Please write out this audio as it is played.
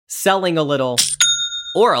Selling a little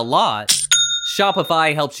or a lot,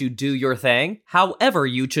 Shopify helps you do your thing, however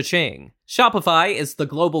you cha-ching. Shopify is the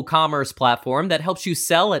global commerce platform that helps you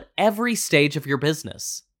sell at every stage of your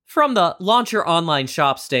business. From the launch your online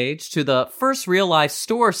shop stage to the first real life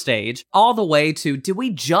store stage, all the way to do we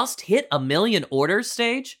just hit 1 million orders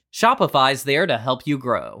stage, Shopify's there to help you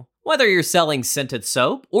grow. Whether you're selling scented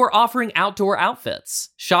soap or offering outdoor outfits,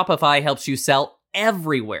 Shopify helps you sell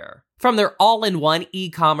everywhere. From their all-in-one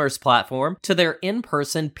e-commerce platform to their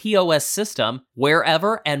in-person POS system,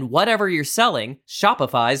 wherever and whatever you're selling,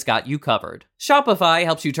 Shopify's got you covered. Shopify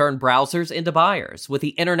helps you turn browsers into buyers with the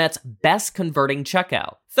internet's best converting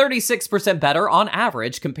checkout, 36% better on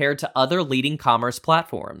average compared to other leading commerce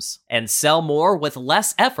platforms. And sell more with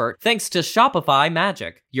less effort thanks to Shopify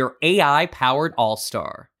Magic, your AI-powered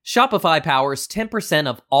all-star. Shopify powers 10%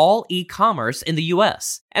 of all e-commerce in the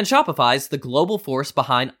US, and Shopify's the global force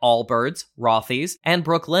behind Allbirds, Rothy's, and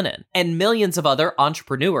Brooklinen, and millions of other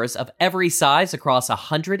entrepreneurs of every size across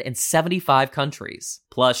 175 countries.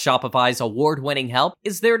 Plus, Shopify's award-winning help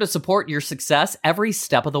is there to support your success every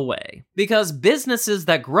step of the way. Because businesses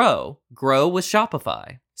that grow with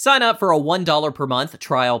Shopify. Sign up for a $1 per month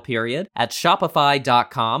trial period at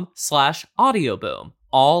shopify.com/audioboom,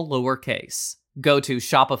 all lowercase. Go to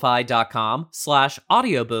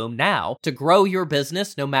shopify.com/audioboom now to grow your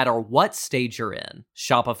business no matter what stage you're in.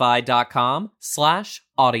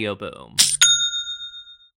 Shopify.com/audioboom.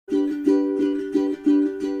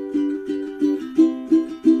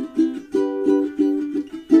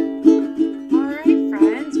 All right,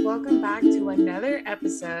 friends, welcome back to another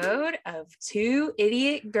episode of Two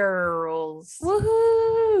Idiot Girls.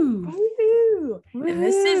 Woohoo! Woohoo! And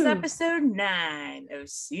this is episode 9 of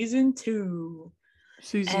season 2.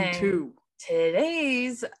 Season 2.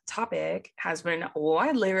 Today's topic has been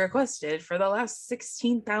widely requested for the last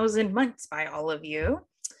 16,000 months by all of you.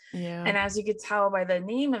 Yeah. And as you could tell by the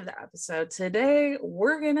name of the episode, today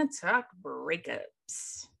we're going to talk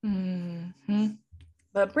breakups. Mm-hmm.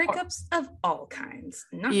 But breakups of all kinds,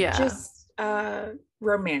 not just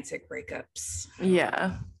romantic breakups.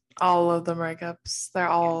 Yeah. All of the breakups. They're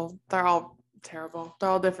all terrible. They're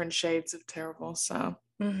all different shades of terrible. So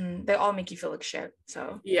they all make you feel like shit.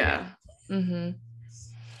 So yeah. Mm-hmm.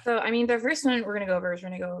 So I mean, the first one we're gonna go over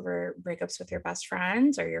breakups with your best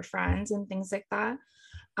friends or your friends and things like that.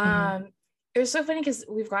 It was so funny because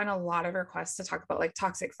we've gotten a lot of requests to talk about like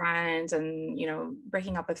toxic friends and, you know,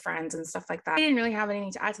 breaking up with friends and stuff like that. I didn't really have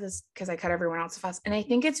anything to add to this because I cut everyone else off. And I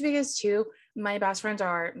think it's because too, my best friends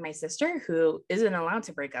are my sister, who isn't allowed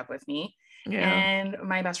to break up with me, and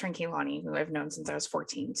my best friend Kaylani, who I've known since I was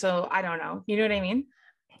 14. So I don't know. You know what I mean?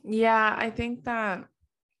 Yeah, I think that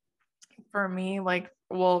for me, like,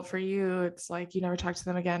 well, for you, it's like you never talk to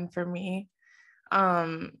them again. For me,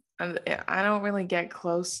 and I don't really get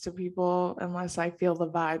close to people unless I feel the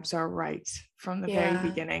vibes are right from the very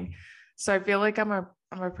beginning. So I feel like I'm a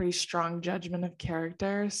pretty strong judgment of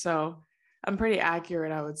character. So I'm pretty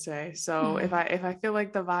accurate, I would say. So if I feel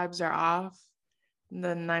like the vibes are off,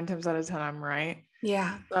 then 9 times out of 10 I'm right.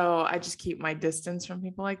 Yeah. So I just keep my distance from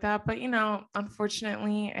people like that. But you know,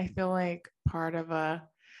 unfortunately, I feel like part of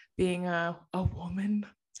being a woman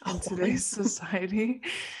in today's society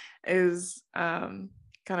is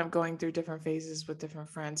kind of going through different phases with different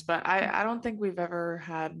friends. But I don't think we've ever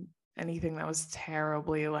had anything that was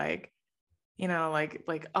terribly like, you know,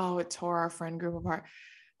 like oh, it tore our friend group apart.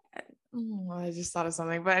 I just thought of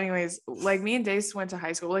something. But anyways, like me and Dace went to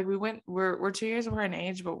high school. Like we're 2 years apart in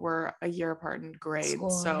age, but we're a year apart in grade.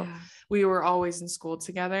 We were always in school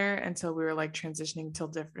together until we were like transitioning till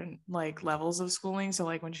different like levels of schooling. So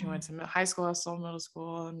like when she went to high school, I was still in middle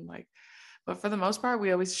school, and like, but for the most part,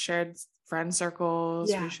 we always shared friend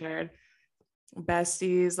circles. We shared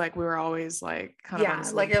besties. Like we were always like kind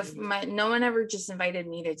of like if no one ever just invited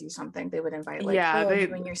me to do something, they would invite like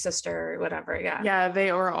you and your sister or whatever.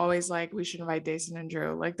 They were always like, we should invite Dason and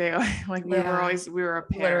Drew. Like they like we were a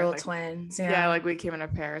pair, literal like, twins. Like we came in a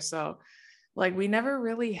pair. So like we never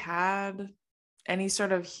really had any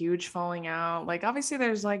sort of huge falling out. Like obviously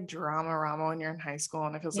there's like drama when you're in high school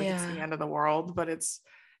and it feels like it's the end of the world, but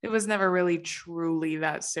it was never really truly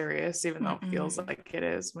that serious, even though it feels like it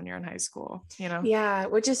is when you're in high school, you know? Yeah,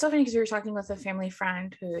 which is so funny because we were talking with a family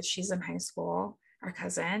friend she's in high school, our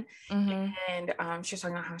cousin, and she was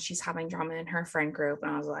talking about how she's having drama in her friend group. And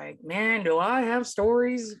I was like, man, do I have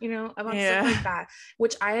stories, you know, about stuff like that,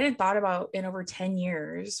 which I hadn't thought about in over 10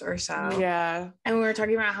 years or so. Yeah. And we were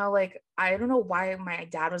talking about how, like, I don't know why my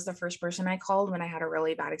dad was the first person I called when I had a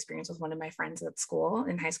really bad experience with one of my friends at school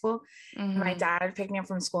in high school. My dad picked me up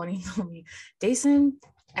from school and he told me, Dason,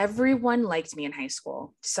 everyone liked me in high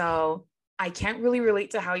school. So I can't really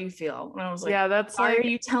relate to how you feel. And I was like, Yeah, that's why like, are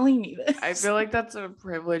you telling me this? I feel like that's a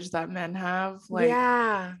privilege that men have. Like,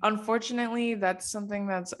 yeah. unfortunately, that's something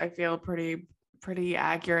that's, I feel, pretty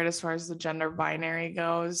accurate as far as the gender binary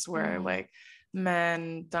goes, where like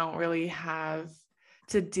men don't really have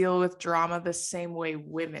to deal with drama the same way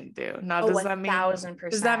women do. Now, does that mean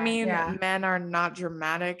 1,000%. Yeah. men are not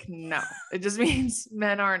dramatic? No, it just means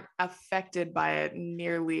men aren't affected by it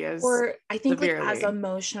nearly as Or I think like severely. as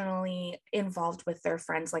emotionally involved with their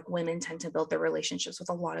friends, like women tend to build their relationships with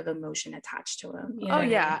a lot of emotion attached to them. You know what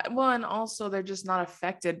I mean? Well, and also they're just not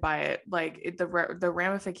affected by it. Like the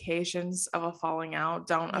ramifications of a falling out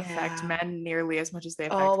don't affect men nearly as much as they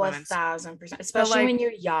affect women. 1,000%, especially like, when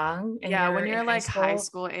you're young and when you're in like high school.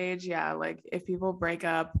 school age, like if people break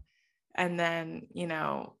up and then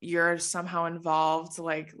you're somehow involved,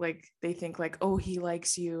 like they think like, oh, he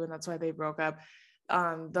likes you and that's why they broke up.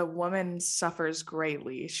 The woman suffers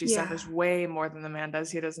greatly. She suffers way more than the man does.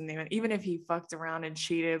 He doesn't even if he fucked around and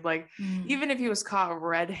cheated, like even if he was caught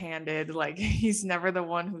red-handed, like he's never the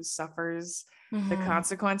one who suffers the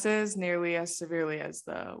consequences nearly as severely as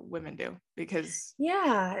the women do, because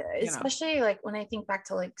especially like when I think back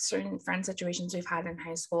to like certain friend situations we've had in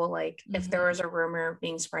high school, like if there was a rumor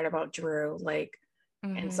being spread about Drew, like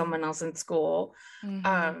and someone else in school,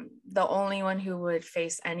 the only one who would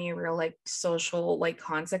face any real like social like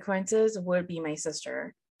consequences would be my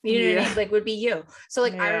sister. You know what I mean? Like would be you. So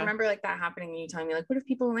like I remember like that happening and you telling me like, what if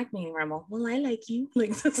people don't like me anymore? I'm like, well, I like you.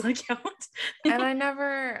 Like that's not count. And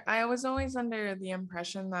I was always under the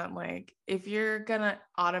impression that like if you're gonna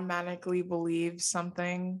automatically believe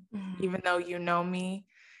something, even though you know me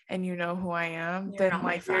and you know who I am, then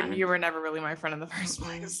like you were never really my friend in the first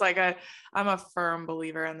place. Like I'm a firm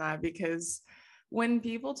believer in that, because when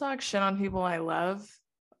people talk shit on people I love,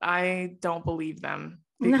 I don't believe them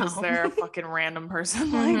because they're a fucking random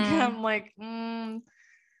person. Like I'm like, I'm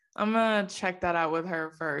gonna check that out with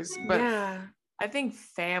her first. But I think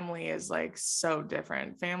family is like so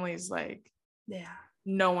different. Family is like,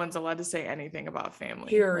 no one's allowed to say anything about family.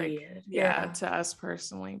 Period. Like, to us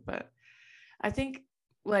personally. But I think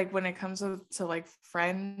like when it comes to like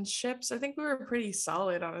friendships, I think we were pretty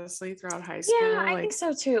solid, honestly, throughout high school. Yeah, I think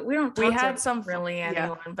so too. We had some really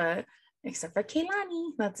anyone, but except for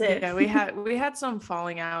Kaylani, that's it. Yeah, we had some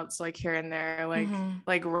falling outs like here and there, like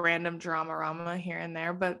like random drama here and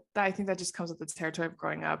there. But I think that just comes with the territory of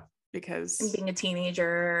growing up, because and being a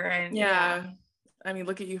teenager and I mean,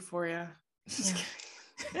 look at Euphoria.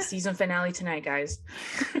 Season finale tonight, guys.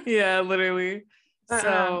 Yeah, literally. But,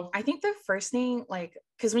 so I think the first thing, like,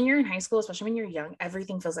 because when you're in high school, especially when you're young,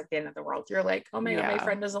 everything feels like the end of the world. You're like, oh my god, my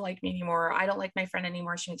friend doesn't like me anymore. I don't like my friend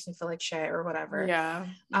anymore. She makes me feel like shit or whatever.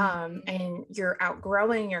 And you're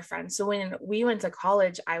outgrowing your friends. So when we went to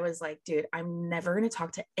college, I was like, dude, I'm never gonna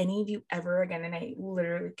talk to any of you ever again, and I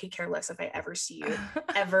literally could care less if I ever see you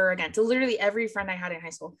ever again. So literally every friend I had in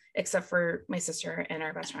high school, except for my sister and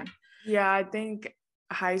our best friend. Yeah, I think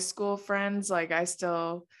high school friends, like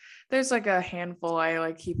there's like a handful I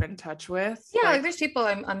like keep in touch with. Like there's people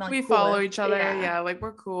I'm like, we cool follow with. each other. Like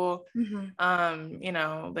we're cool.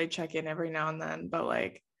 They check in every now and then, but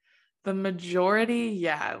like the majority,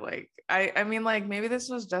 like I mean, like maybe this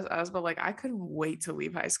was just us, but like I couldn't wait to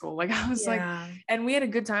leave high school. Like I was like, and we had a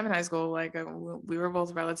good time in high school. Like we were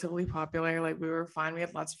both relatively popular. Like we were fine. We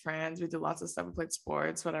had lots of friends. We did lots of stuff. We played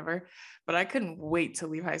sports, whatever. But I couldn't wait to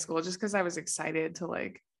leave high school just because I was excited to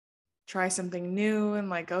like try something new and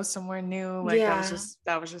like go somewhere new. Like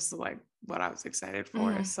that was just like what I was excited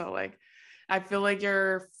for. So like I feel like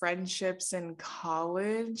your friendships in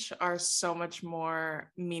college are so much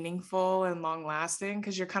more meaningful and long lasting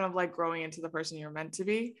because you're kind of like growing into the person you're meant to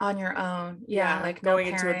be on your own. Like going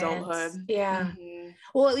no into adulthood.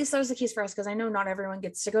 Well, at least that was the case for us, because I know not everyone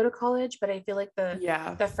gets to go to college, but I feel like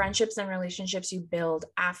the friendships and relationships you build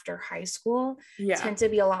after high school tend to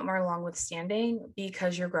be a lot more long withstanding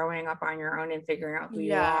because you're growing up on your own and figuring out who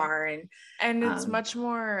you are, and it's much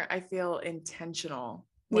more, I feel, intentional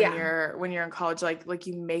when you're in college. Like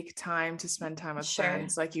you make time to spend time with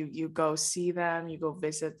friends. Like you go see them, you go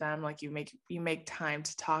visit them, like you make time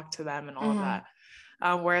to talk to them and all of that.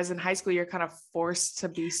 Whereas in high school, you're kind of forced to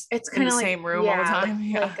be in the same room all the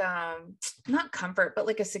time. Like not comfort, but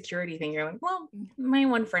like a security thing. You're like, well, my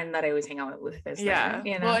one friend that I always hang out with is there,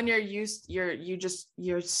 you know? Well, and you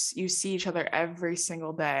see each other every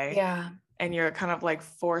single day. And you're kind of like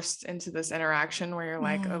forced into this interaction where you're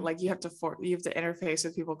like, like you have to interface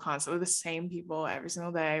with people constantly, the same people every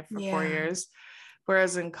single day for 4 years.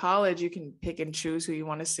 Whereas in college, you can pick and choose who you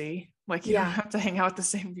want to see. Like you don't have to hang out with the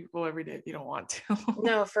same people every day if you don't want to.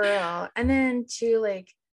 No, for real. And then too, like,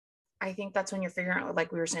 I think that's when you're figuring out,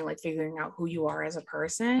 like we were saying, like figuring out who you are as a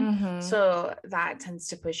person. Mhm. So that tends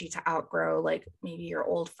to push you to outgrow like maybe your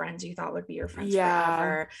old friends you thought would be your friends Yeah.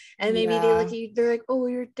 forever. And maybe they look at you, they're like, oh,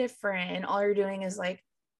 you're different. And all you're doing is like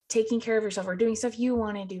taking care of yourself or doing stuff you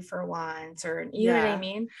want to do for once, or you know what I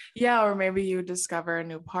mean? Yeah, or maybe you discover a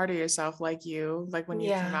new part of yourself, like when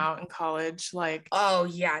you come out in college, like, oh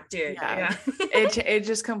yeah, dude. Yeah. it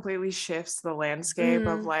just completely shifts the landscape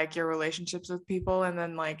of like your relationships with people. And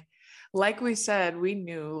then like we said, we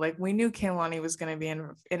knew Kehlani was going to be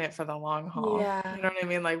in it for the long haul. Yeah. You know what I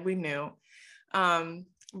mean? Like we knew.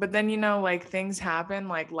 But then, you know, like things happen,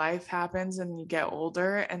 like life happens and you get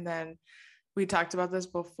older, and then we talked about this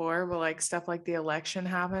before, but like stuff like the election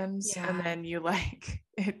happens, and then you like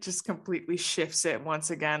it just completely shifts it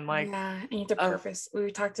once again. Like, and you have to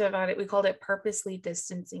we talked about it. We called it purposely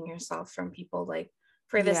distancing yourself from people, like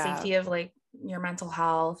for the safety of like your mental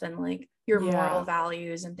health and like your moral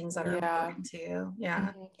values and things that are important to you.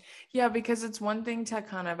 Yeah, because it's one thing to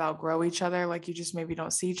kind of outgrow each other, like you just maybe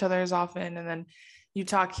don't see each other as often, and then you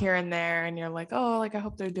talk here and there, and you're like, oh, like I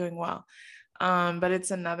hope they're doing well. But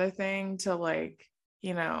it's another thing to like,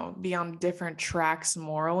 you know, be on different tracks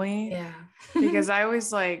morally. Because I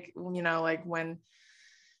always like, you know, like when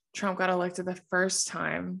Trump got elected the first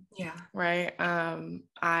time, right?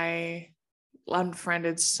 I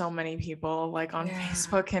unfriended so many people like on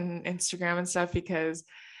Facebook and Instagram and stuff, because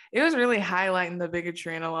it was really highlighting the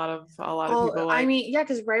bigotry in a lot of people. Like, I mean,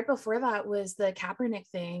 because right before that was the Kaepernick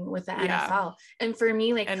thing with the NFL, and for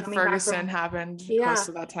me, like, and Ferguson happened close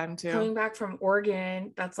to that time too. Coming back from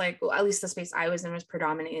Oregon, that's like, well, at least the space I was in was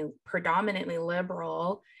predominantly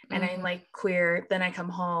liberal, and I'm like queer. Then I come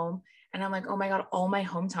home. And I'm like, oh my God, all my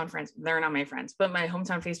hometown friends, they're not my friends, but my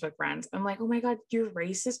hometown Facebook friends. I'm like, oh my God, you're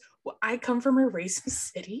racist. Well, I come from a racist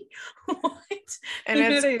city. What? And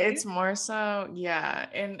it's more so,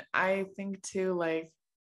 and I think too, like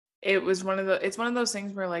it's one of those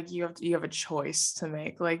things where like you have a choice to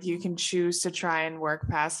make. Like you can choose to try and work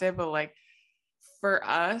past it, but like for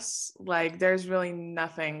us, like there's really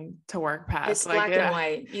nothing to work past. It's like black and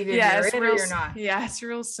white. Either you're it or you're not. Yeah, it's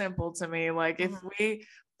real simple to me. Like if we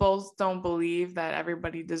both don't believe that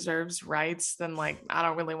everybody deserves rights, then like I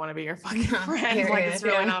don't really want to be your fucking friend. Like it's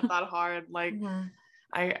really not that hard. Like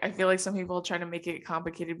I feel like some people try to make it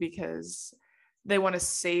complicated because they want to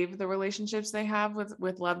save the relationships they have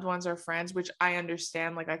with loved ones or friends, which I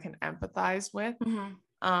understand, like I can empathize with.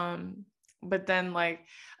 But then like,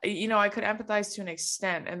 you know, I could empathize to an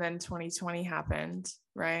extent, and then 2020 happened,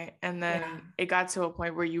 right? And then it got to a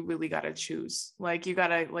point where you really got to choose. Like you got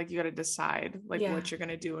to decide like what you're going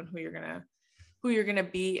to do and who you're going to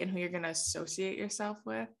be and who you're going to associate yourself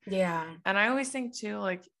with. And I always think too,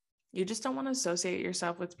 like you just don't want to associate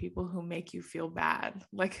yourself with people who make you feel bad.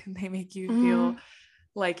 Like they make you feel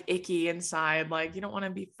like icky inside. Like you don't want to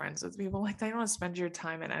be friends with people like that. You don't want to spend your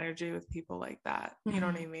time and energy with people like that. You know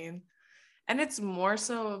what I mean? And it's more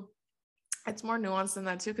nuanced than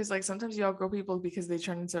that too, because like sometimes you outgrow people because they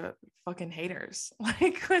turn into fucking haters,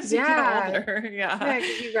 like as you get older.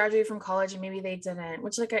 Because you graduate from college and maybe they didn't,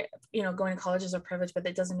 which like going to college is a privilege, but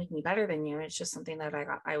that doesn't make me better than you. It's just something that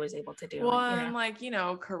I was able to do. Well, and like, you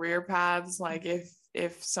know, career paths, like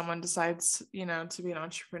if someone decides, you know, to be an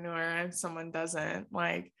entrepreneur and someone doesn't,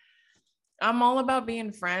 like I'm all about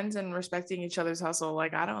being friends and respecting each other's hustle.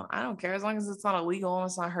 Like I don't care as long as it's not illegal and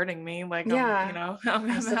it's not hurting me. Like I'm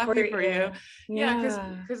happy for you.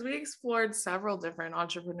 Because we explored several different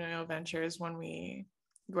entrepreneurial ventures when we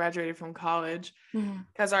graduated from college,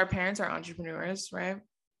 because our parents are entrepreneurs, right?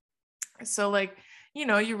 So like, you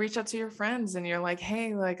know, you reach out to your friends and you're like,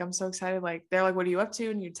 hey, like I'm so excited. Like they're like, what are you up to?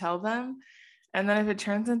 And you tell them. And then if it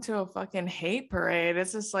turns into a fucking hate parade,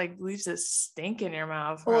 it's just like leaves this stink in your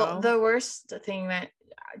mouth, bro. Well, the worst thing that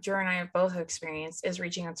Drew and I have both experienced is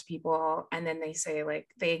reaching out to people and then they say like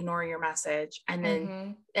they ignore your message, and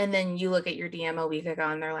then you look at your DM a week ago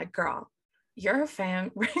and they're like, girl, your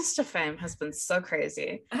Insta fam has been so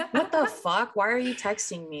crazy. What the fuck? Why are you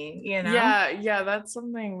texting me? You know? Yeah, that's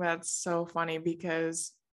something that's so funny,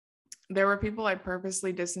 because there were people I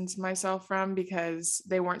purposely distanced myself from because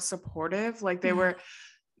they weren't supportive. Like they were,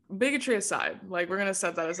 bigotry aside, like we're gonna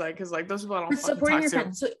set that aside, because like those people I don't supporting your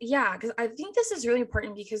friends. So because I think this is really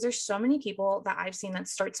important, because there's so many people that I've seen that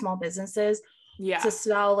start small businesses to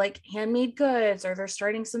sell like handmade goods, or they're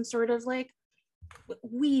starting some sort of like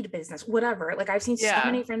weed business, whatever. Like I've seen so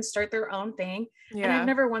many friends start their own thing, and I've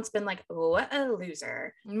never once been like, what a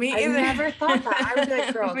loser. I've never thought that. I would be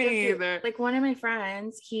like, girl, me either. Like one of my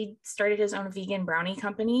friends, he started his own vegan brownie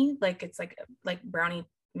company. Like it's like brownie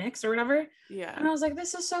mix or whatever. Yeah. And I was like,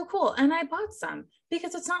 this is so cool. And I bought some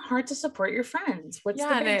because it's not hard to support your friends. What's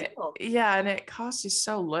the big deal? Yeah, and it costs you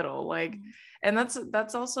so little. Like, and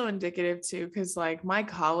that's also indicative too, because like my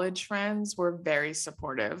college friends were very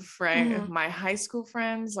supportive, right? My high school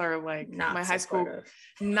friends are like Not my high school,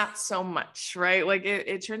 not so much, right? Like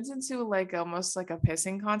it turns into like almost like a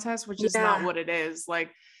pissing contest, which is not what it is.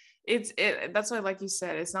 Like that's why, like you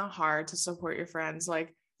said, it's not hard to support your friends.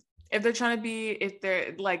 Like if they're trying to be, if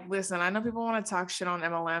they're like, listen, I know people want to talk shit on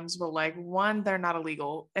MLMs, but like, one, they're not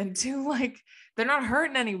illegal, and two, like they're not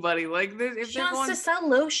hurting anybody. Like if she wants to sell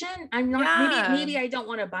lotion, I'm not, maybe I don't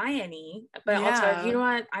want to buy any, but also, you know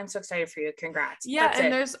what, I'm so excited for you, congrats.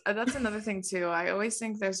 That's another thing too. I always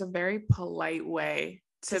think there's a very polite way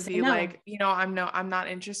to be like, you know, I'm not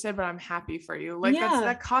interested, but I'm happy for you. Like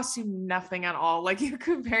that costs you nothing at all. Like you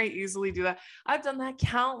could very easily do that. I've done that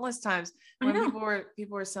countless times when people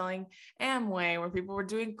were selling Amway, when people were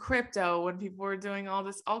doing crypto, when people were doing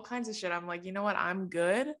all kinds of shit. I'm like, you know what, I'm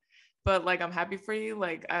good, but like I'm happy for you.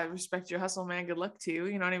 Like I respect your hustle, man. Good luck to you.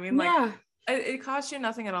 You know what I mean? Like it costs you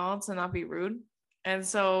nothing at all to not be rude. And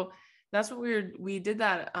so that's what we did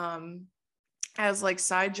that as like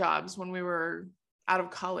side jobs when we were out of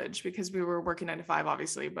college, because we were working 9 to 5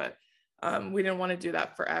 obviously, but we didn't want to do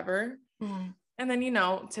that forever. And then, you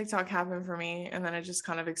know, TikTok happened for me, and then it just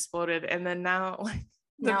kind of exploded. And then now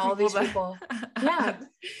like all these people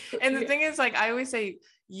and the thing is, like I always say,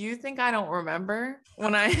 you think I don't remember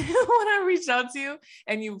when I when I reached out to you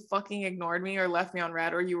and you fucking ignored me or left me on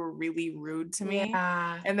red, or you were really rude to me.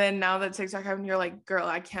 And then now that TikTok happened, you're like, girl,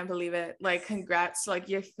 I can't believe it. Like, congrats. Like,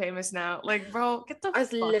 you're famous now. Like, bro, get the fuck out. I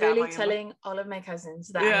was literally telling all of my cousins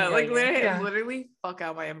that. Literally fuck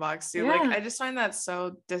out my inbox, dude. Like, I just find that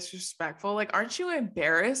so disrespectful. Like, aren't you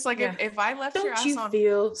embarrassed? Like, if I left your ass on,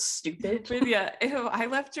 feel stupid? But if I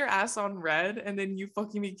left your ass on red and then you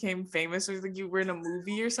fucking became famous, or like you were in a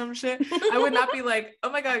movie or some shit, I would not be like,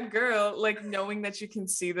 oh my god, girl, like knowing that you can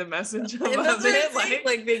see the message above it.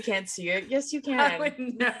 Like they can't see it. Yes, you can. I would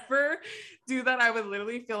never do that. I would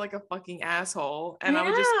literally feel like a fucking asshole, and I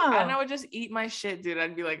would just eat my shit, dude.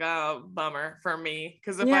 I'd be like, oh, bummer for me,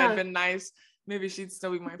 because if I had been nice, maybe she'd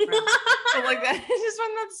still be my friend. But like that, I just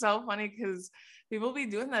find that so funny, because people be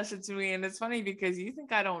doing that shit to me, and it's funny because you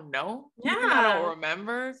think I don't know? You think I don't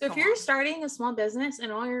remember? So if you're starting a small business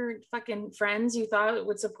and all your fucking friends you thought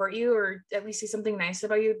would support you or at least see something nice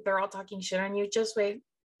about you, they're all talking shit on you, just wait.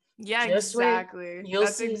 Yeah, just exactly. Wait. You'll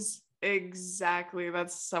see. Exactly.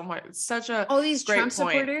 That's such a all these great Trump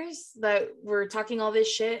point. Supporters that were talking all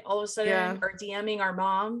this shit all of a sudden are DMing our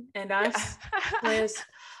mom and us with,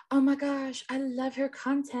 oh my gosh, I love her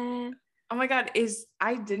content. Oh my god,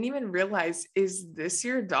 I didn't even realize, is this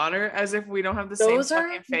your daughter? As if we don't have the same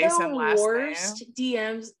fucking face and last name. Worst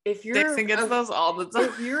DMs. If you're Dixon gets those all the time.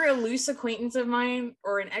 If you're a loose acquaintance of mine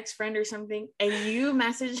or an ex-friend or something, and you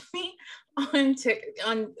message me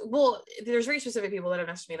well, there's very specific people that have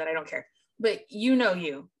messaged me that I don't care, but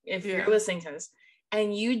if you're listening to this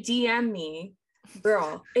and you DM me,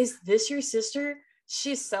 girl, is this your sister?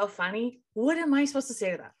 She's so funny. What am I supposed to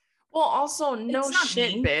say to that? Well, also, no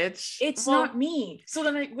shit, me. bitch. It's not me. So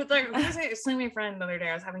then I was telling my friend the other day,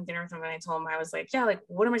 I was having dinner with him, and I told him, I was like, yeah, like,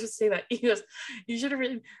 what am I supposed to say that? He goes, you should have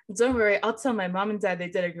written, don't worry, I'll tell my mom and dad they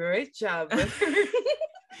did a great job.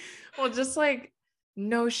 Well, just like,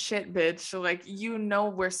 no shit, bitch. Like,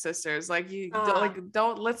 we're sisters. Like,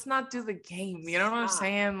 let's not do the game. You know what I'm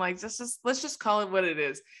saying? Like, let's just call it what it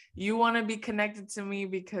is. You want to be connected to me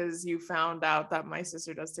because you found out that my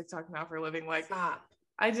sister does TikTok now for a living. Like, stop.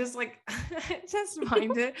 I just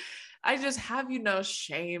mind it. I just have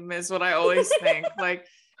shame is what I always think. Like,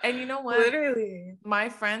 and you know what? Literally. My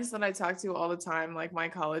friends that I talk to all the time, like my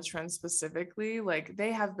college friends specifically, like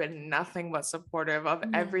they have been nothing but supportive of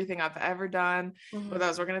everything I've ever done. Whether I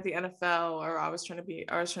was working at the NFL, or I was trying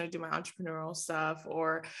to do my entrepreneurial stuff,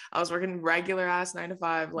 or I was working regular ass 9 to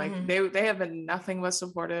 5. Like they have been nothing but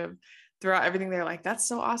supportive throughout everything. They're like, that's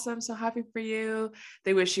so awesome, so happy for you.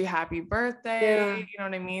 They wish you happy birthday. You know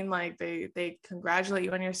what I mean? Like they congratulate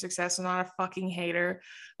you on your success. I'm not a fucking hater.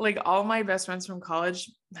 Like all my best friends from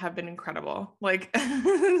college have been incredible. Like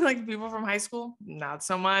like people from high school, not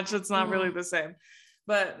so much. It's not really the same,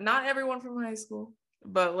 but not everyone from high school,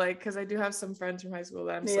 but like, because I do have some friends from high school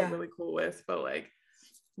that I'm still really cool with, but like,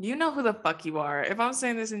 you know who the fuck you are. If I'm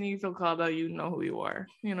saying this and you feel called out, you know who you are.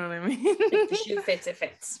 You know what I mean? If the shoe fits, it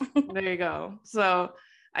fits. There you go. So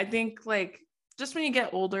I think like just when you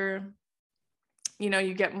get older,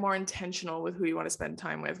 you get more intentional with who you want to spend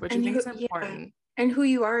time with, which I think is important. And who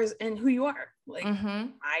you are is and who you are. Like, Mm-hmm.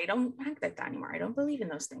 I don't act like that anymore. I don't believe in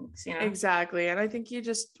those things, you know? Exactly. And I think you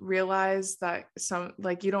just realize that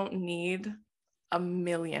you don't need a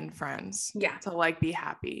million friends Yeah. to like be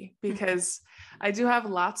happy, because I do have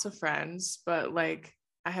lots of friends, but like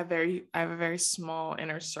I have a very small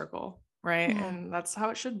inner circle, right? And that's how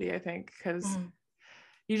it should be, I think, because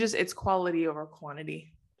it's quality over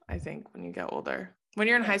quantity, I think, when you get older. When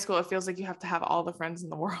you're in high school, it feels like you have to have all the friends in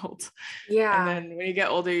the world. Yeah. And then when you get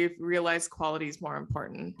older, you realize quality is more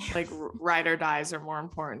important. Like ride or dies are more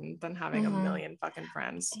important than having a million fucking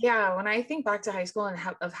friends. Yeah. When I think back to high school and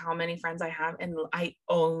of how many friends I have, and I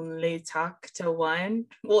only talk to one,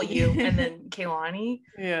 well, you and then Kehlani.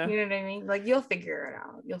 Yeah. You know what I mean? Like, you'll figure it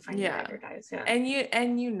out. You'll find your ride or dies. Yeah. And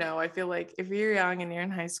I feel like if you're young and you're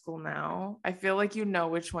in high school now, I feel like you know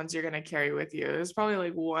which ones you're gonna carry with you. There's probably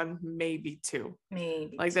like one, maybe two. Maybe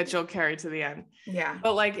like that you'll carry to the end. Yeah.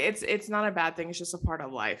 But like it's not a bad thing. It's just a part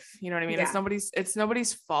of life. You know what I mean? Yeah. It's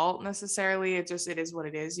nobody's fault necessarily. It is what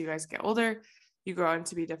it is. You guys get older, you grow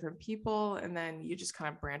into be different people, and then you just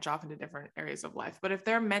kind of branch off into different areas of life. But if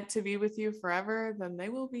they're meant to be with you forever, then they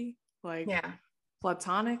will be, like,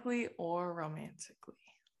 platonically or romantically.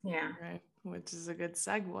 Yeah. Right. Which is a good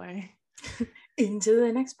segue into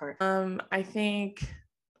the next part. I think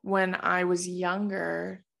when I was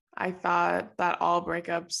younger, I thought that all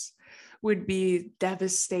breakups would be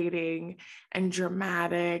devastating and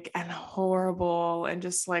dramatic and horrible and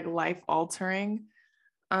just like life altering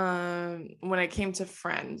when it came to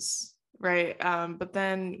friends, right? But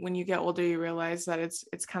then when you get older, you realize that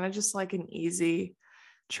it's kind of just like an easy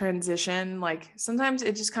transition. Like sometimes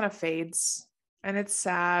it just kind of fades and it's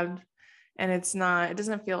sad and it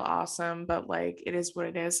doesn't feel awesome, but like it is what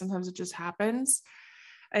it is. Sometimes it just happens.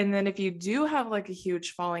 And then if you do have like a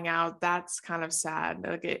huge falling out, that's kind of sad.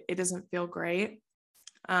 Like it doesn't feel great.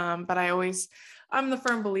 But I'm the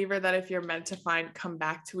firm believer that if you're meant to come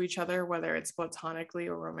back to each other, whether it's platonically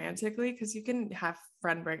or romantically, because you can have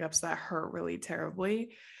friend breakups that hurt really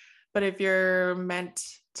terribly. But if you're meant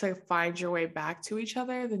to find your way back to each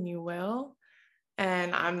other, then you will.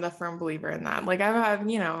 And I'm the firm believer in that. Like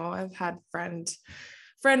I've had friend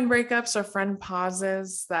breakups or friend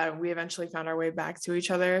pauses that we eventually found our way back to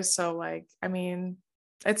each other. So like, I mean,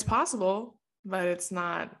 it's possible, but it's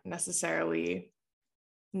not necessarily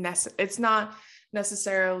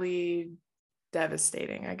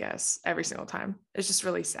devastating, I guess, every single time. It's just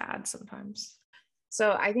really sad sometimes.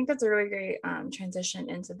 So I think that's a really great transition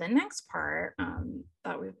into the next part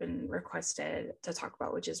that we've been requested to talk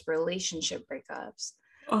about, which is relationship breakups.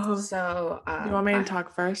 So you want me to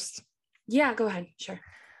talk first? Yeah, go ahead. Sure.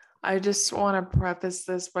 I just want to preface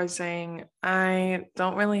this by saying I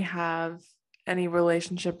don't really have any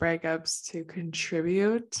relationship breakups to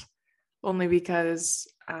contribute, only because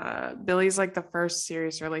Billy's like the first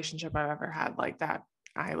serious relationship I've ever had like that.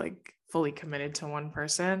 I like fully committed to one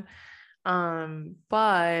person.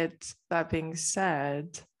 But that being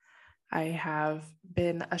said, I have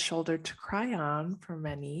been a shoulder to cry on for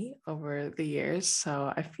many over the years.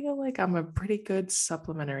 So I feel like I'm a pretty good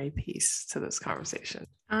supplementary piece to this conversation.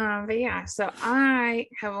 But yeah, so I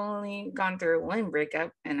have only gone through one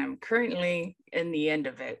breakup and I'm currently in the end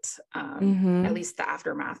of it. At least the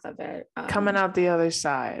aftermath of it. Coming out the other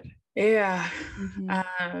side. Yeah.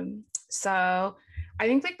 So I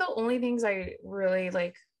think like the only things I really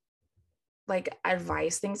like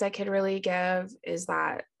advice things I could really give is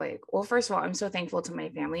that, like, well, first of all, I'm so thankful to my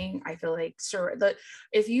family. I feel like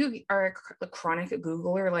if you are a chronic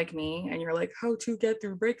Googler like me and you're like, how to get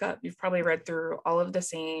through breakup, you've probably read through all of the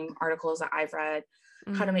same articles that I've read,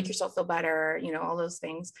 how to make yourself feel better, all those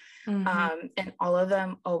things. And all of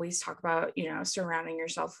them always talk about, surrounding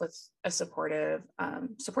yourself with a supportive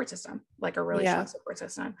support system, like a really strong support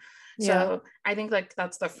system. So I think like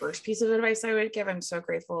that's the first piece of advice I would give. I'm so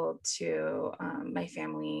grateful to my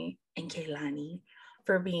family and Kehlani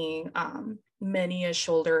for being many a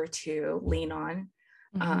shoulder to lean on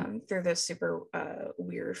through this super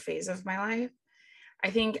weird phase of my life. I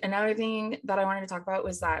think another thing that I wanted to talk about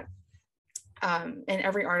was that in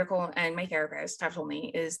every article, and my therapist have told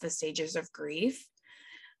me, is the stages of grief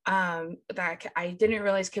that I didn't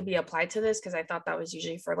realize could be applied to this, because I thought that was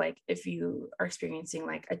usually for like if you are experiencing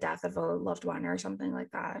like a death of a loved one or something like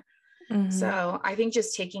that. So I think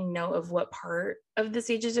just taking note of what part of the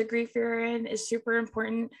stages of grief you're in is super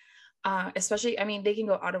important. Especially, I mean, they can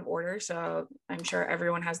go out of order, so I'm sure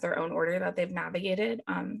everyone has their own order that they've navigated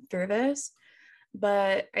through this.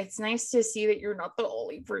 But it's nice to see that you're not the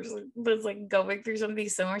only person that's like going through something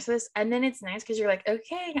similar to this. And then it's nice because you're like,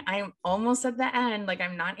 okay, I'm almost at the end. Like,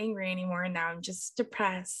 I'm not angry anymore. Now I'm just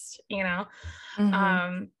depressed,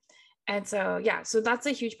 And so, yeah, so that's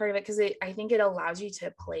a huge part of it, because I think it allows you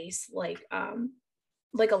to place like a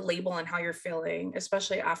label on how you're feeling,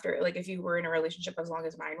 especially after, like, if you were in a relationship as long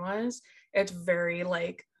as mine was, it's very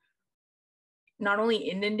like not only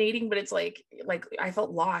inundating, but it's like I felt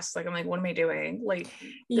lost. Like, I'm like, what am I doing? Like,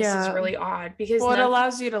 this is really odd, because well, it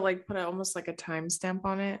allows you to like put almost like a timestamp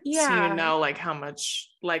on it. Yeah. So you know like how much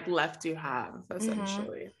like left you have,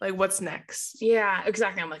 essentially. Like what's next. Yeah,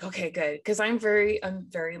 exactly. I'm like, okay, good. Because I'm very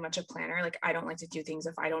much a planner. Like, I don't like to do things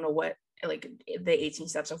if I don't know what, like, the 18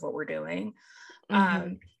 steps of what we're doing.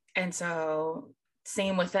 And so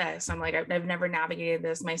same with this. I'm like, I've never navigated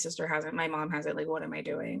this. My sister hasn't, my mom hasn't. Like, what am I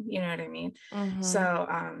doing? You know what I mean? So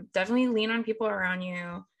definitely lean on people around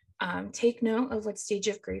you. Take note of what stage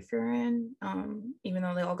of grief you're in, even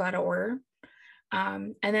though they all got to order.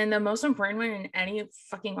 And then the most important one in any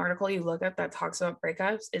fucking article you look at that talks about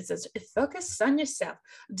breakups is this: focus on yourself,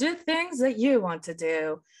 do things that you want to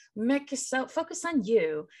do, make yourself focus on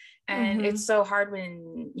you. And it's so hard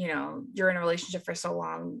when, you know, you're in a relationship for so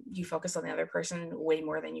long, you focus on the other person way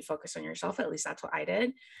more than you focus on yourself. At least that's what I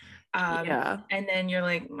did. And then you're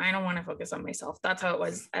like, I don't want to focus on myself. That's how it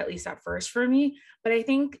was, at least at first for me. But I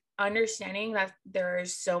think understanding that there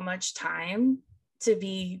is so much time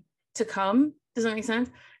to come, does that make sense?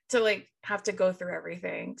 To like have to go through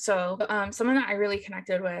everything. So someone that I really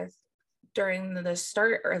connected with during the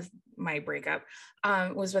start of my breakup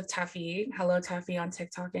was with Teffy. Hello Teffy on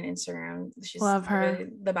TikTok and Instagram. She's love her.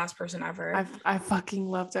 Really the best person ever. I fucking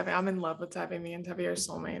love Teffy. I'm in love with Teffy. Me and Teffy are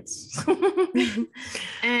soulmates.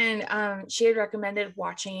 And she had recommended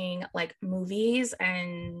watching like movies,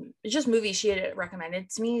 and just movies she had recommended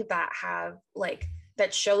to me that have like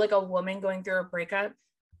that show like a woman going through a breakup,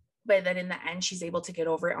 but then in the end she's able to get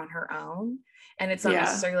over it on her own, and it's not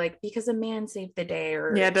necessarily like because a man saved the day,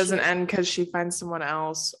 or it doesn't end because she finds someone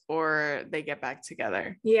else or they get back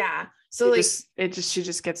together. So she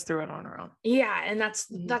just gets through it on her own. And that's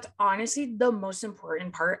honestly the most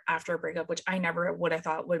important part after a breakup, which I never would have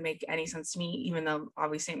thought would make any sense to me, even though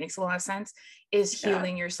obviously it makes a lot of sense, is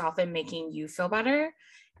healing yourself and making you feel better,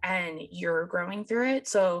 and you're growing through it.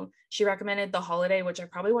 So she recommended The Holiday, which I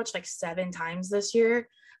probably watched like 7 times this year,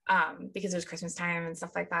 because it was Christmas time and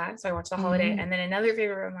stuff like that. So I watched The Holiday. And then another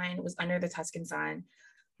favorite of mine was Under the Tuscan Sun.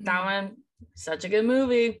 That one, such a good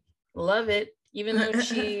movie. Love it. Even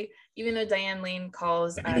though Diane Lane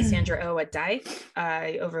calls Sandra Oh a dyke,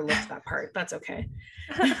 I overlooked that part. That's okay.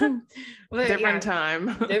 Different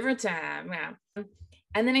time. Yeah.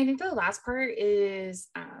 And then I think the last part is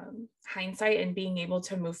hindsight and being able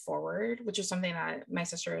to move forward, which is something that my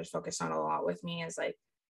sister has focused on a lot with me, is like,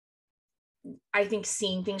 I think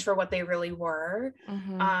seeing things for what they really were,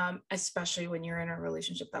 especially when you're in a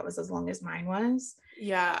relationship that was as long as mine was.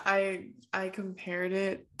 Yeah, I compared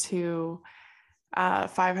it to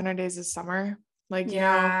 500 Days of Summer. Like, you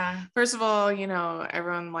know, first of all, you know,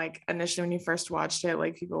 everyone, like, initially when you first watched it,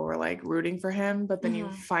 like, people were like rooting for him, but then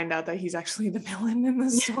you find out that he's actually the villain in the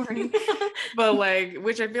story. But like,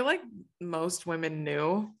 which I feel like most women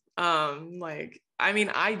knew. Like, I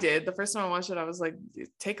mean, I did. The first time I watched it, I was like,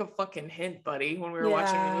 take a fucking hint, buddy, when we were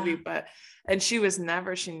watching the movie. And she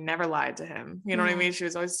never lied to him. You know what I mean? She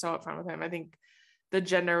was always so upfront with him. I think the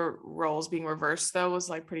gender roles being reversed, though, was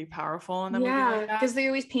like pretty powerful in the movie. Yeah, because they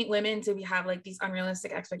always paint women to have like these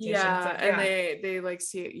unrealistic expectations. And they like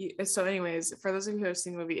see it. So anyways, for those of you who have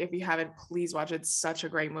seen the movie, if you haven't, please watch it. It's such a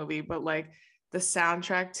great movie. But like the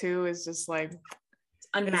soundtrack too is just like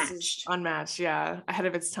unmatched. Yeah, ahead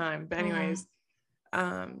of its time. But anyways,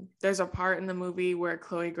 there's a part in the movie where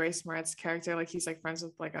Chloe Grace Moretz's character, like, he's like friends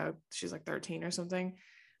with like she's like 13 or something.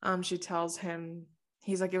 She tells him,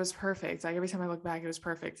 he's like, it was perfect. Like, every time I look back, it was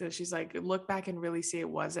perfect. And she's like, look back and really see,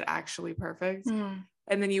 was it actually perfect?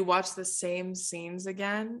 And then you watch the same scenes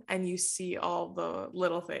again and you see all the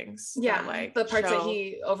little things. Yeah, like the parts that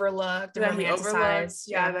he overlooked, that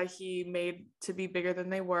he made to be bigger than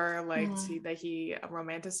they were, like that he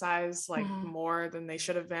romanticized like more than they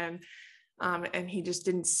should have been. And he just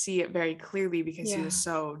didn't see it very clearly because he was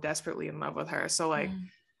so desperately in love with her. So like,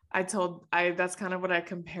 that's kind of what I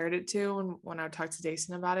compared it to when I talked to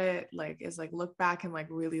Jason about it, like, is like, look back and like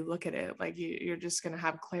really look at it. Like, you're just going to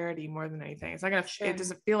have clarity more than anything. It's not going to, it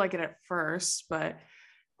doesn't feel like it at first, but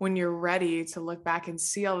when you're ready to look back and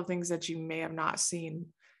see all the things that you may have not seen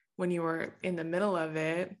when you were in the middle of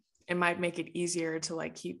it, it might make it easier to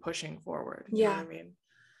like keep pushing forward. You know what I mean?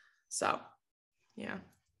 So, yeah.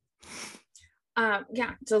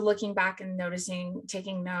 So looking back and noticing,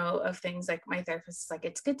 taking note of things, like my therapist is like,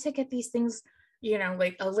 it's good to get these things, you know,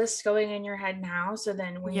 like a list going in your head now, so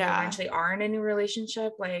then when you eventually are in a new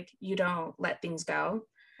relationship, like, you don't let things go.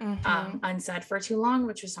 unsaid for too long,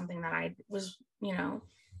 which was something that I was,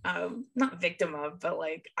 not victim of, but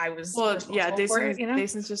like I was responsible for it,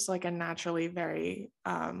 Dayson's just like a naturally very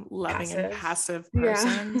loving and passive Yeah.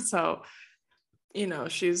 person. So,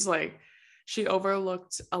 she's like, she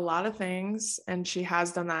overlooked a lot of things, and she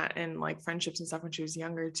has done that in like friendships and stuff when she was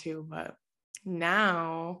younger too. But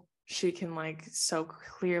now she can like so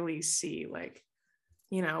clearly see like,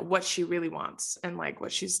 what she really wants and like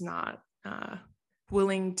what she's not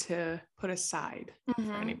willing to put aside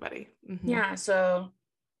for anybody. Yeah. So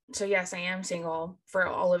yes, I am single, for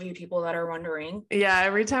all of you people that are wondering. Yeah,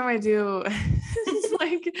 every time I do, it's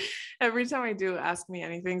like every time I do ask me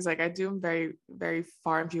anything, it's like I do them very, very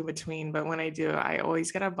far and few between. But when I do, I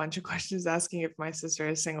always get a bunch of questions asking if my sister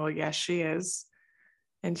is single. Yes, she is.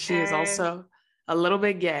 And she is also a little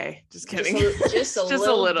bit gay. Just kidding. Just a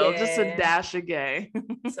little, just a dash of gay.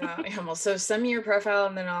 So send me your profile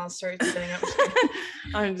and then I'll start setting up.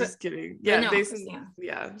 I'm just kidding. Yeah,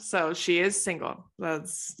 yeah. So she is single.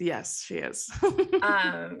 Yes, she is.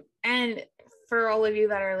 And for all of you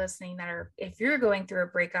that are listening, if you're going through a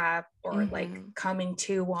breakup or like coming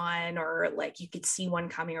to one, or like you could see one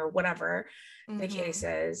coming or whatever the case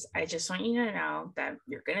is, I just want you to know that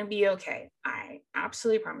you're going to be okay. I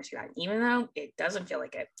absolutely promise you that, even though it doesn't feel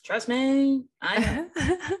like it. Trust me, I know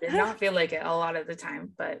it did not feel like it a lot of the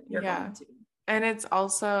time, but you're going to. And it's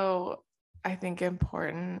also, I think,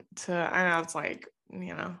 important to, I know it's like,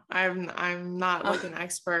 I'm not like an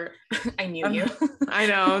expert. I knew you. I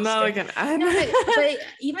know, I'm not like an but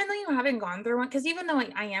even though you haven't gone through one, because even though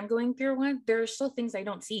I am going through one, there are still things I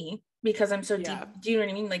don't see because I'm so deep. Do you know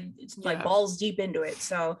what I mean? Like it's like balls deep into it.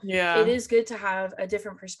 So it is good to have a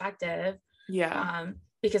different perspective. Yeah.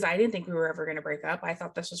 Because I didn't think we were ever going to break up. I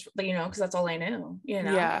thought this was, because that's all I knew.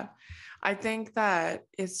 Yeah. I think that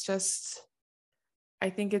it's just,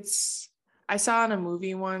 I saw in a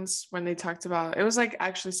movie once when they talked about, it was like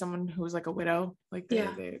actually someone who was like a widow, like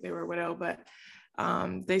they were a widow, but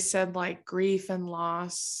they said like grief and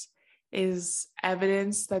loss is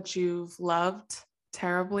evidence that you've loved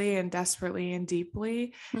terribly and desperately and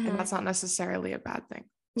deeply, and that's not necessarily a bad thing.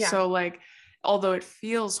 So like, although it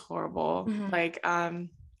feels horrible, like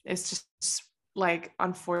it's just like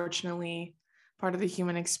unfortunately part of the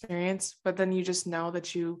human experience, but then you just know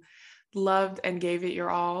that you loved and gave it your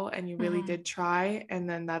all, and you really did try, and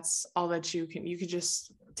then that's all that you could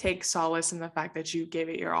just take solace in the fact that you gave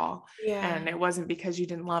it your all, and it wasn't because you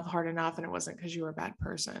didn't love hard enough, and it wasn't because you were a bad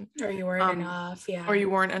person, or you weren't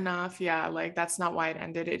enough, like that's not why it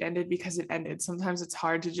ended because it ended. Sometimes it's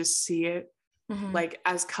hard to just see it like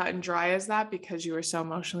as cut and dry as that, because you were so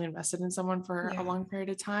emotionally invested in someone for a long period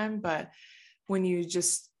of time, but when you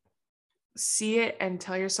just see it and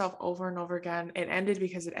tell yourself over and over again, it ended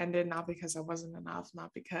because it ended, not because I wasn't enough, not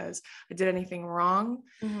because I did anything wrong,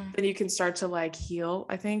 then you can start to like heal,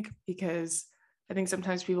 I think, because I think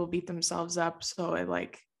sometimes people beat themselves up, so it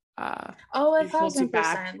like it holds you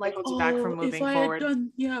back, like holds you back from moving forward.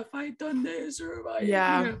 If I had done this, or which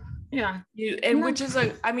is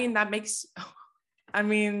like,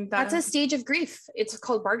 that's a stage of grief. It's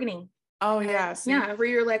called bargaining. Where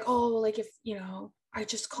you're like, like if I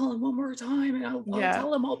just call him one more time and I'll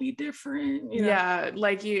tell him I'll be different.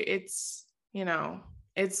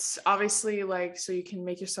 It's obviously like so you can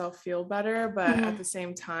make yourself feel better, but at the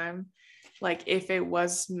same time, like if it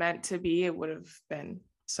was meant to be, it would have been.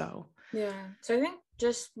 So I think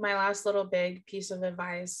just my last little big piece of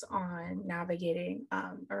advice on navigating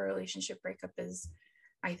a relationship breakup is,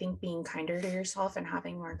 I think, being kinder to yourself and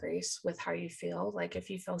having more grace with how you feel. Like if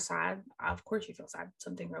you feel sad, of course you feel sad.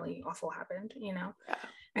 Something really awful happened,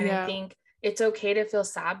 And I think it's okay to feel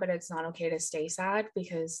sad, but it's not okay to stay sad,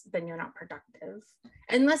 because then you're not productive.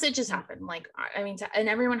 Unless it just happened. Like, I mean, and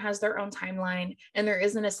everyone has their own timeline, and there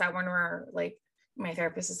isn't a set one where like my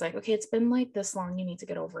therapist is like, okay, it's been like this long, you need to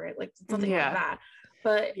get over it. Like something like that.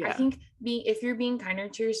 But I think if you're being kinder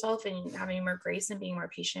to yourself and having more grace and being more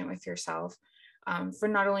patient with yourself, for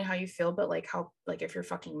not only how you feel, but like how, like if you're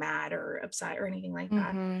fucking mad or upset or anything like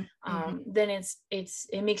that, then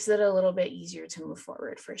it makes it a little bit easier to move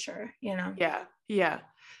forward, for sure.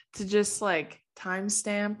 To just like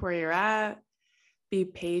timestamp where you're at, be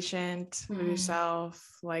patient with yourself.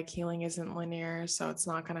 Like healing isn't linear, so it's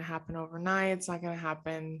not going to happen overnight. It's not going to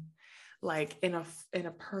happen like in a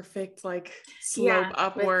perfect like slope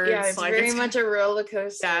upwards. It's like very much a roller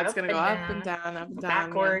coaster. It's gonna go up and down,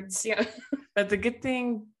 backwards. But the good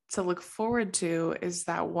thing to look forward to is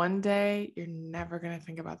that one day you're never gonna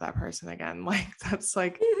think about that person again. Like that's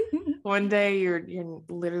like one day you're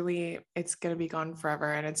literally, it's going to be gone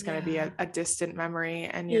forever, and it's going to be a distant memory,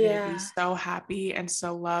 and you're going to be so happy and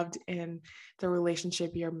so loved in the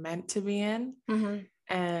relationship you're meant to be in.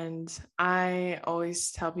 And I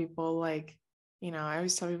always tell people, like, you know, I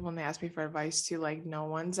always tell people when they ask me for advice to, like, no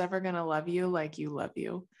one's ever going to love you like you love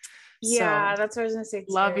you. Yeah, so that's what I was gonna say too.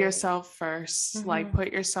 love yourself first. Like,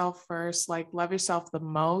 put yourself first, like, love yourself the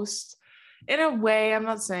most. In a way, I'm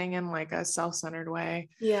not saying in like a self-centered way.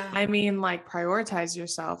 Yeah. I mean, like, prioritize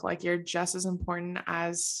yourself. Like, you're just as important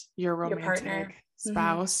as your romantic partner.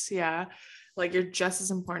 spouse. Yeah. Like, you're just as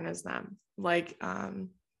important as them. Like,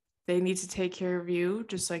 they need to take care of you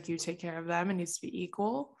just like you take care of them. It needs to be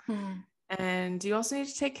equal. And you also need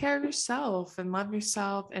to take care of yourself and love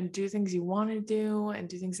yourself and do things you want to do and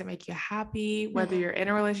do things that make you happy, whether you're in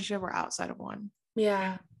a relationship or outside of one.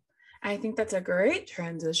 Yeah. I think that's a great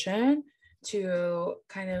transition to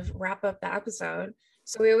kind of wrap up the episode.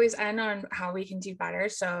 So we always end on how we can do better.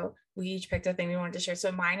 So we each picked a thing we wanted to share.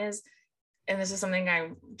 So mine is, and this is something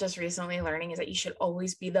I'm just recently learning, is that you should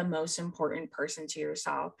always be the most important person to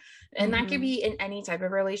yourself. And that could be in any type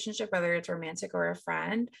of relationship, whether it's romantic or a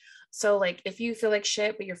friend. So like, if you feel like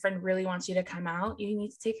shit, but your friend really wants you to come out, you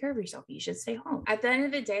need to take care of yourself. You should stay home. At the end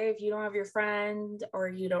of the day, if you don't have your friend or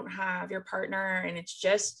you don't have your partner and it's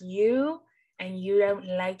just you and you don't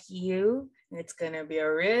like you, it's going to be a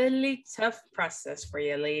really tough process for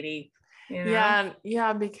you, lady. You know?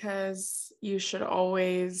 Yeah, because you should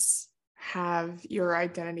always have your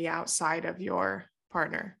identity outside of your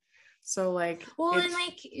partner. So like, well, and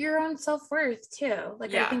like your own self-worth too.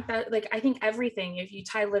 Like, I think that, like, I think everything, if you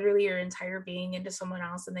tie literally your entire being into someone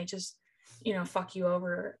else and they just, you know, fuck you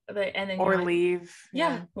over, and then or like, leave.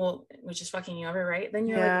 Well, which is fucking you over, right? Then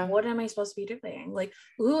you're like, what am I supposed to be doing? Like,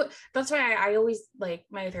 who? That's why I always, like,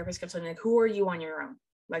 my therapist kept saying, like, who are you on your own?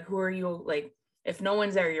 Like, who are you? Like, if no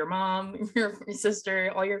one's there, your mom, your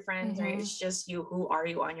sister, all your friends, right? It's just you. Who are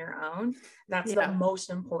you on your own? That's the most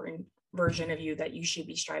important version of you that you should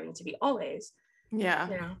be striving to be always. Yeah.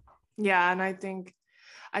 You know? Yeah. And I think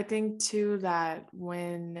too that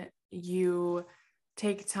when you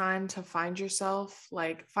take time to find yourself,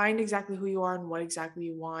 like, find exactly who you are and what exactly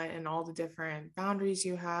you want and all the different boundaries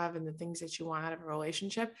you have and the things that you want out of a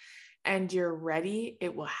relationship, and you're ready,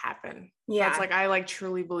 it will happen. That's like, I like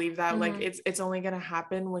truly believe that. Like, it's only going to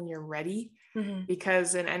happen when you're ready,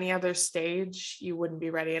 because in any other stage you wouldn't be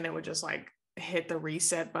ready, and it would just like hit the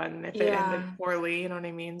reset button if it ended poorly, you know what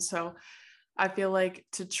I mean? So I feel like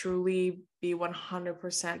to truly be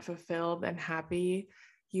 100% fulfilled and happy,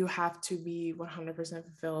 you have to be 100%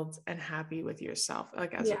 fulfilled and happy with yourself,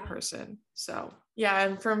 like, as a person. So yeah.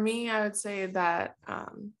 And for me, I would say that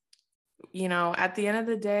you know, at the end of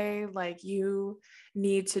the day, like, you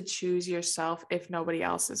need to choose yourself if nobody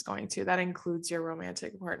else is going to. That includes your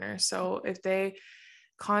romantic partner. So if they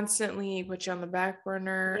constantly put you on the back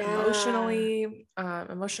burner, emotionally,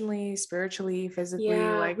 spiritually, physically,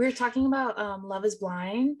 like, we were talking about Love is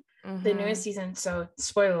Blind, the newest season. So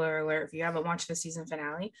spoiler alert if you haven't watched the season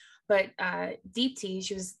finale, but Deepti,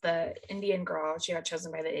 she was the Indian girl, she got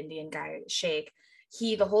chosen by the Indian guy, Sheikh.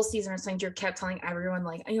 He, the whole season, was kept telling everyone,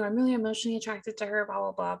 like, you know, I'm really emotionally attracted to her, blah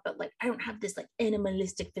blah blah, but like, I don't have this like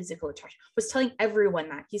animalistic physical attraction. Was telling everyone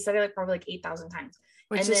that. He said it like probably like 8,000 times,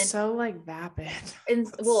 which is so like vapid. And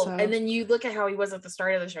and then you look at how he was at the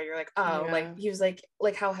start of the show, you're like, oh, like, he was like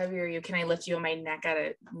how heavy are you? Can I lift you on my neck at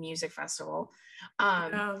a music festival?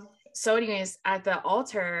 So anyways, at the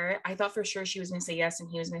altar, I thought for sure she was gonna say yes and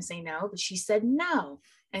he was gonna say no, but she said no.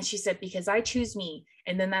 And she said, because I choose me.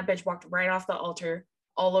 And then that bitch walked right off the altar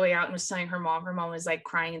all the way out and was telling her mom was like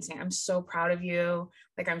crying and saying, I'm so proud of you.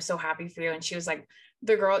 Like, I'm so happy for you. And she was like,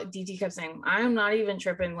 the girl, DT, kept saying, I'm not even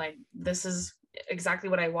tripping. Like, this is exactly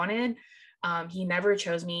what I wanted. He never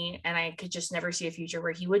chose me, and I could just never see a future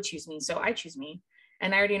where he would choose me. So I choose me.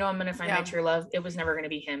 And I already know I'm going to find my true love. It was never going to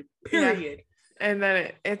be him, period. And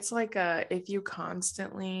then it's like, if you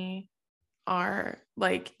constantly are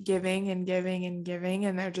like giving and giving and giving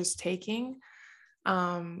and they're just taking,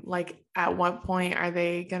 like, at what point are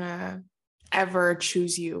they gonna ever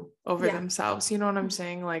choose you over themselves? You know what I'm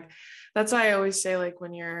saying? Like, that's why I always say, like,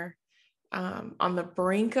 when you're on the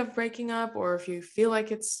brink of breaking up, or if you feel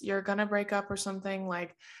like you're gonna break up or something,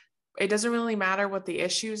 like, it doesn't really matter what the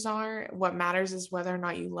issues are. What matters is whether or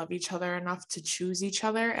not you love each other enough to choose each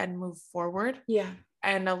other and move forward.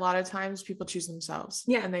 And a lot of times people choose themselves,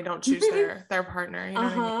 and they don't choose their partner, you know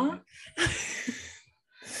what I mean?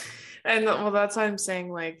 And well, that's why I'm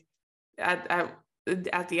saying, like, at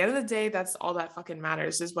the end of the day, that's all that fucking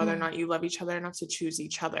matters, is whether or not you love each other enough to choose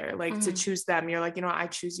each other, like, to choose them. You're like, you know, I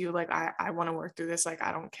choose you. Like, I want to work through this. Like,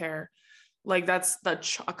 I don't care Like that's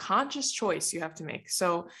a conscious choice you have to make.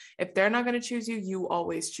 So if they're not going to choose you, you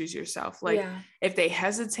always choose yourself. Like if they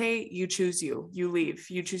hesitate, you choose you leave,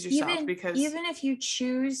 you choose yourself. Because even if you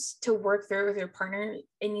choose to work through it with your partner,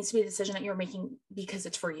 it needs to be a decision that you're making because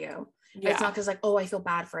it's for you. Yeah. It's not because like, oh, I feel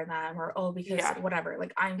bad for them, or oh, because whatever,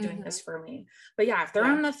 like I'm doing this for me. But yeah, if they're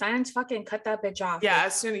on the fence, fucking cut that bitch off. Yeah, like,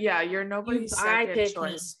 as soon you're nobody's second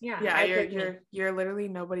choice. You're literally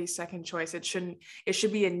nobody's second choice. It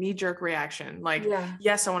should be a knee-jerk reaction. Like,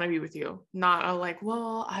 yes, I want to be with you. Not a like,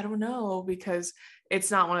 well, I don't know, because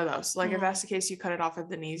it's not one of those. Like if that's the case, you cut it off at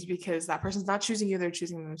the knees, because that person's not choosing you, they're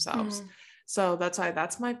choosing themselves. So that's why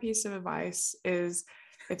that's my piece of advice is,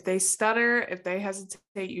 if they stutter, if they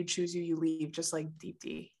hesitate, you choose you leave, just like deep.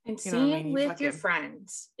 And same with your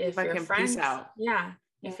friends. If your friends, peace out. Yeah.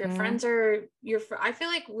 If your friends are I feel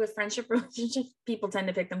like with friendship relationships, people tend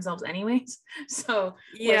to pick themselves anyways. So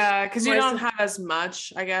yeah, because you don't have as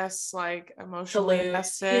much, I guess, like emotionally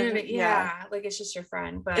invested. Like it's just your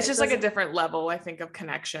friend, but it's just like a different level, I think, of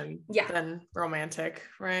connection than romantic,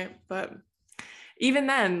 right? But even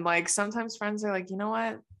then, like sometimes friends are like, you know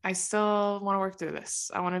what? I still want to work through this.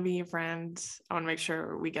 I want to be your friend. I want to make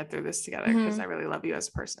sure we get through this together because I really love you as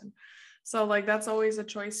a person. So like, that's always a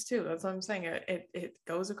choice too. That's what I'm saying. It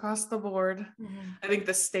goes across the board. I think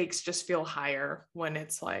the stakes just feel higher when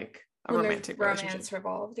it's like a romantic relationship. Romance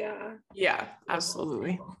involved. Yeah. Yeah,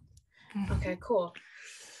 absolutely. Okay, cool.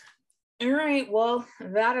 All right. Well,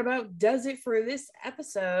 that about does it for this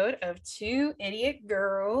episode of Two Idiot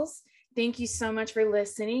Girls. Thank you so much for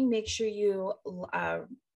listening. Make sure you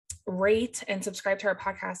rate and subscribe to our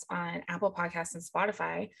podcast on Apple Podcasts and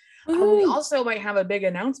Spotify. We also might have a big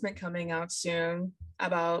announcement coming out soon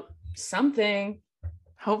about something.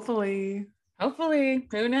 Hopefully,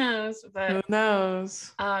 who knows? But who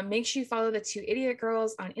knows? Make sure you follow the Two Idiot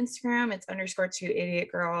Girls on Instagram. It's _Two Idiot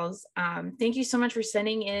Girls. Thank you so much for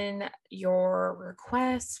sending in your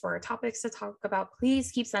requests for topics to talk about.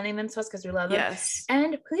 Please keep sending them to us because we love them.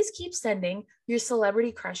 And please keep sending your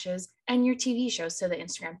celebrity crushes and your TV shows to the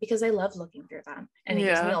Instagram, because I love looking through them and it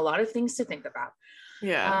gives me a lot of things to think about.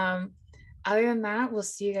 Other than that, we'll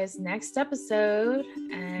see you guys next episode,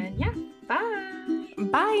 and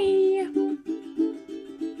bye.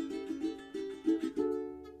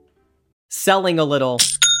 Selling a little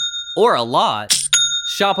or a lot,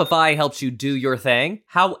 Shopify helps you do your thing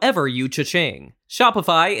however you cha-ching.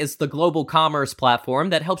 Shopify is the global commerce platform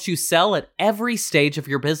that helps you sell at every stage of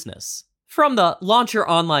your business. From the launch your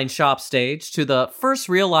online shop stage to the first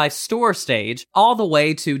real life store stage, all the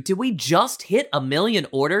way to did we just hit 1 million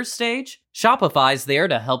orders stage? Shopify's there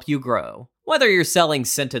to help you grow. Whether you're selling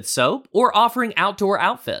scented soap or offering outdoor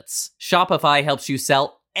outfits, Shopify helps you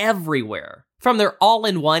sell everywhere. From their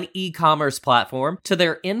all-in-one e-commerce platform to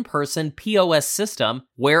their in-person POS system,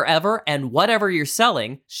 wherever and whatever you're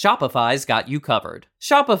selling, Shopify's got you covered.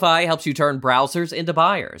 Shopify helps you turn browsers into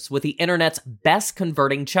buyers with the internet's best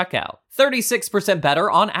converting checkout, 36%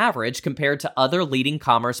 better on average compared to other leading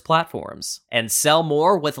commerce platforms. And sell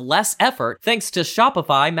more with less effort thanks to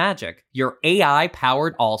Shopify Magic, your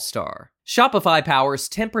AI-powered all-star. Shopify powers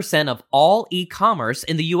 10% of all e-commerce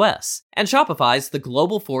in the US, and Shopify's the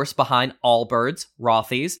global force behind Allbirds,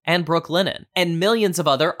 Rothy's, and Brooklinen, and millions of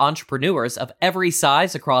other entrepreneurs of every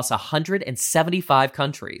size across 175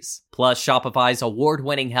 countries. Plus, Shopify's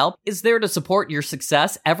award-winning help is there to support your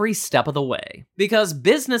success every step of the way. Because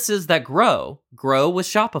businesses that grow with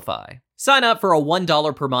Shopify. Sign up for a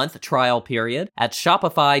 $1 per month trial period at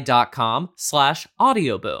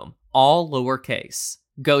shopify.com/audioboom, all lowercase.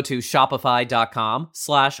 Go to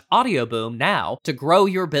shopify.com/audioboom now to grow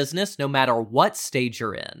your business no matter what stage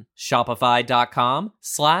you're in.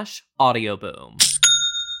 Shopify.com/audioboom.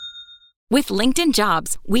 With LinkedIn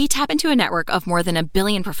Jobs, we tap into a network of more than 1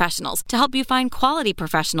 billion professionals to help you find quality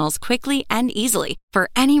professionals quickly and easily for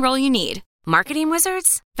any role you need. Marketing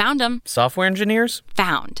wizards? Found them. Software engineers?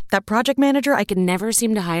 Found. That project manager I could never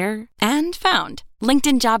seem to hire? And found.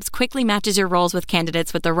 LinkedIn Jobs quickly matches your roles with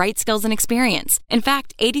candidates with the right skills and experience. In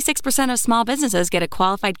fact, 86% of small businesses get a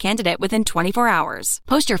qualified candidate within 24 hours.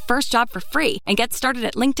 Post your first job for free and get started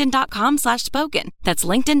at linkedin.com/spoken. That's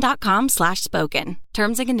linkedin.com/spoken.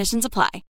 Terms and conditions apply.